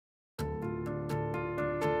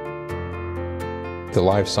The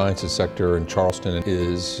life sciences sector in Charleston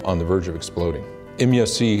is on the verge of exploding.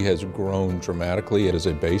 MUSC has grown dramatically as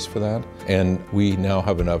a base for that, and we now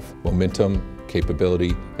have enough momentum,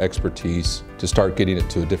 capability, expertise to start getting it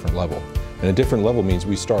to a different level. And a different level means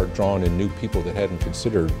we start drawing in new people that hadn't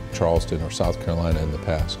considered Charleston or South Carolina in the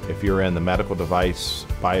past. If you're in the medical device,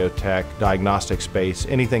 biotech, diagnostic space,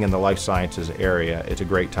 anything in the life sciences area, it's a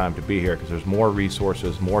great time to be here because there's more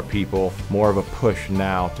resources, more people, more of a push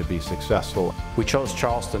now to be successful. We chose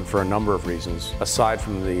Charleston for a number of reasons. Aside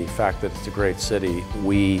from the fact that it's a great city,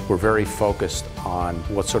 we were very focused on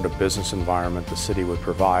what sort of business environment the city would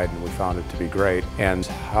provide, and we found it to be great, and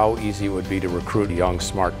how easy it would be to recruit young,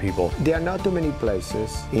 smart people. There are not too many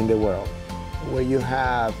places in the world where you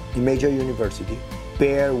have a major university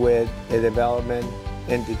paired with a development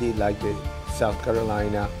entity like the South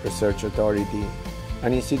Carolina Research Authority,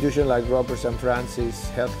 an institution like Robert St. Francis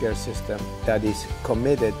healthcare system that is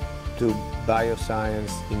committed to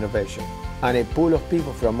bioscience innovation, and a pool of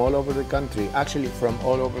people from all over the country, actually from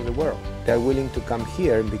all over the world, that are willing to come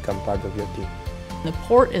here and become part of your team. The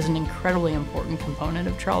port is an incredibly important component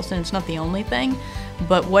of Charleston. It's not the only thing,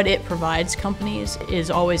 but what it provides companies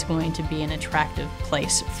is always going to be an attractive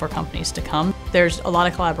place for companies to come. There's a lot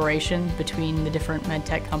of collaboration between the different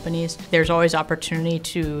medtech companies. There's always opportunity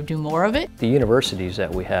to do more of it. The universities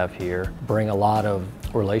that we have here bring a lot of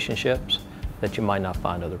relationships that you might not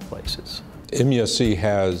find other places. MUSC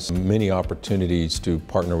has many opportunities to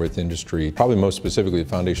partner with industry. Probably most specifically, the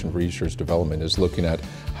Foundation for Research Development is looking at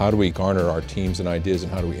how do we garner our teams and ideas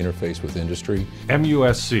and how do we interface with industry.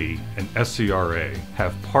 MUSC and SCRA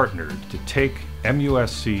have partnered to take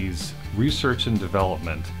MUSC's research and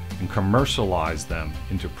development and commercialize them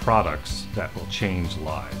into products that will change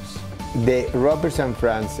lives. The Robert St.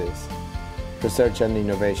 Francis Research and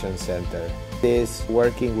Innovation Center is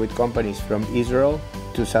working with companies from Israel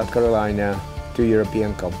to South Carolina to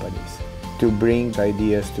European companies to bring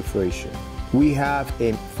ideas to fruition. We have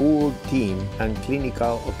a full team and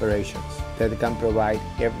clinical operations that can provide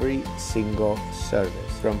every single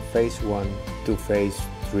service from phase 1 to phase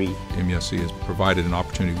 3. MUSC has provided an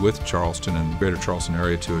opportunity with Charleston and the greater Charleston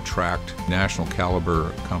area to attract national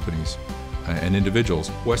caliber companies and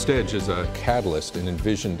individuals. West Edge is a catalyst and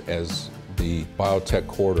envisioned as the biotech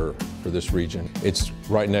corridor for this region. It's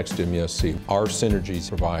right next to MUSC. Our synergies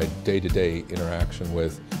provide day-to-day interaction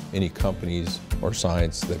with any companies or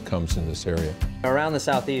science that comes in this area. Around the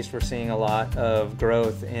Southeast, we're seeing a lot of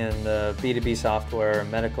growth in the B2B software,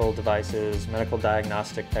 medical devices, medical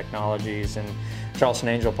diagnostic technologies, and Charleston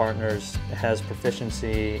Angel Partners has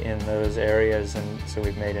proficiency in those areas, and so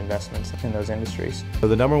we've made investments in those industries. So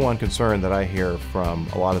the number one concern that I hear from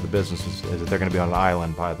a lot of the businesses is that they're going to be on an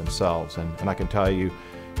island by themselves, and I can tell you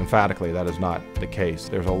emphatically that is not the case.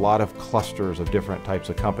 There's a lot of clusters of different types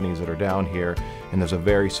of companies that are down here, and there's a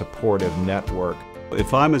very supportive network.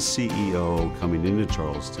 If I'm a CEO coming into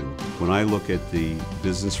Charleston, when I look at the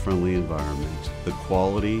business-friendly environment, the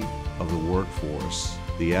quality of the workforce,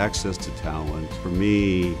 the access to talent, for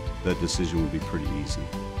me, that decision would be pretty easy.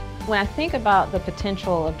 When I think about the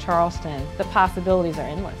potential of Charleston, the possibilities are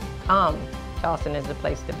endless. Charleston is the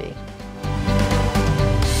place to be.